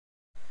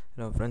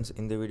Hello friends,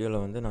 இந்த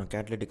வீடியோவில் வந்து நான்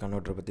கேட்டலிட்டிக்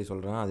கன்வெர்ட்டரை பற்றி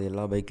சொல்கிறேன். அது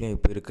எல்லா பைக்லேயும்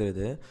இப்போ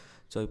இருக்குது.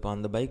 ஸோ இப்போ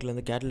அந்த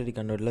பைக்லேருந்து கேட்டலிட்டிக்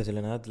கன்வெர்ட்டரில்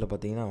சில நேரத்தில்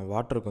பார்த்தீங்கன்னா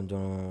வாட்டர்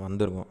கொஞ்சம்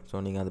வந்திருக்கும்.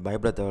 ஸோ நீங்கள் அது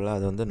பயப்பட தேவையில்ல,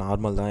 அது வந்து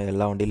நார்மல் தான்,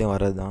 எல்லா வண்டியிலையும்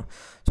வர்றது தான்.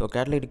 ஸோ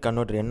கேட்டலிட்டிக்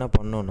கன்வெர்ட்டர் என்ன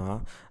பண்ணணும்னா,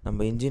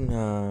 நம்ம இன்ஜின்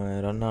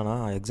ரன்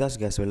ஆனால்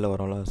எக்ஸாஸ்ட் கேஸ் வெளில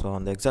வரும்ல. ஸோ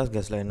அந்த எக்ஸாஸ்ட்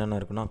கேஸில் என்னென்ன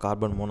இருக்குன்னா,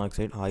 carbon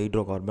monoxide,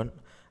 hydro carbon,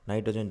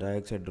 nitrogen di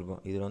oxide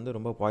இருக்கும். இது வந்து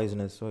ரொம்ப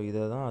பாய்சனஸ். ஸோ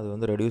இதை தான் அது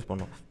வந்து ரெடியூஸ்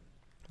பண்ணும்.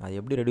 அது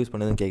எப்படி ரெடியூஸ்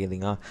பண்ணுதுன்னு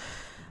கேட்குறீங்க?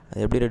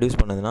 அது எப்படி ரெடியூஸ்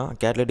பண்ணுதுன்னா,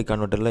 கேட்டலிட்டிக்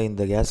கன்வெர்ட்டரில்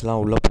இந்த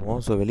கேஸ்லாம் உள்ளே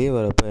போகும். ஸோ வெளியே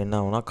வரப்போ என்ன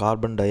ஆகும்னா,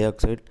 கார்பன் டை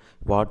ஆக்சைடு,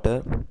 வாட்டர்,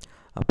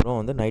 அப்புறம்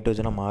வந்து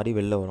நைட்ரஜனாக மாறி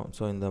வெளில வரும்.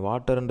 ஸோ இந்த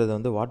வாட்டர்ன்றது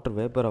வந்து வாட்டர்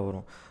வேப்பராக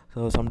வரும்.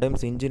 ஸோ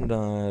சம்டைம்ஸ் இன்ஜின்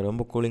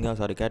ரொம்ப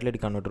கூலிங்காக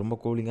கேட்டலிட்டிக் கன்வெர்ட்டர் ரொம்ப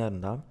கூலிங்காக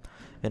இருந்தால்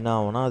என்ன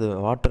ஆகும்னா, அது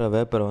வாட்டரை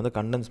வேப்பரை வந்து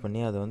கண்டென்ஸ் பண்ணி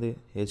அதை வந்து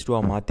H2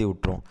 மாற்றி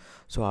விட்டுரும்.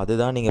 ஸோ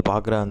அதுதான் நீங்கள்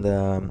பார்க்குற அந்த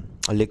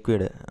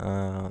லிக்விடு.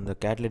 அந்த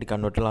கேட்டலிட்டிக்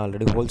கன்வெர்ட்டரில்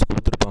ஆல்ரெடி ஹோல்ஸ்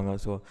கொடுத்துருப்பாங்க.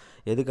 ஸோ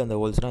எதுக்கு அந்த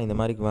ஹோல்ஸ்னால், இந்த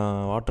மாதிரி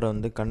வாட்டரை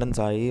வந்து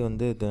கண்டென்ஸ் ஆகி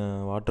வந்து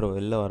வாட்டர்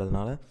வெளில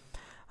வரதுனால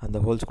அந்த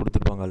ஹோல்ஸ்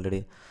கொடுத்துருப்பாங்க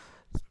ஆல்ரெடி.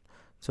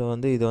 ஸோ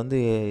வந்து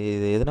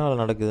இது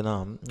எதனால் நடக்குதுன்னா,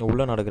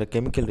 உள்ளே நடக்கிற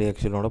கெமிக்கல்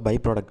ரியாக்ஷனோட பை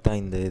ப்ராடக்ட்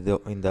தான்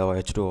இந்த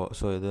H2O.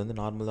 ஸோ இது வந்து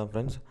நார்மல் தான்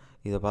ஃப்ரெண்ட்ஸ்.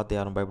 இதை பார்த்து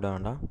யாரும் பயப்பட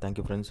வேண்டாம்.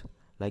 Thank you friends.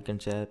 Like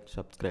and share,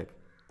 subscribe.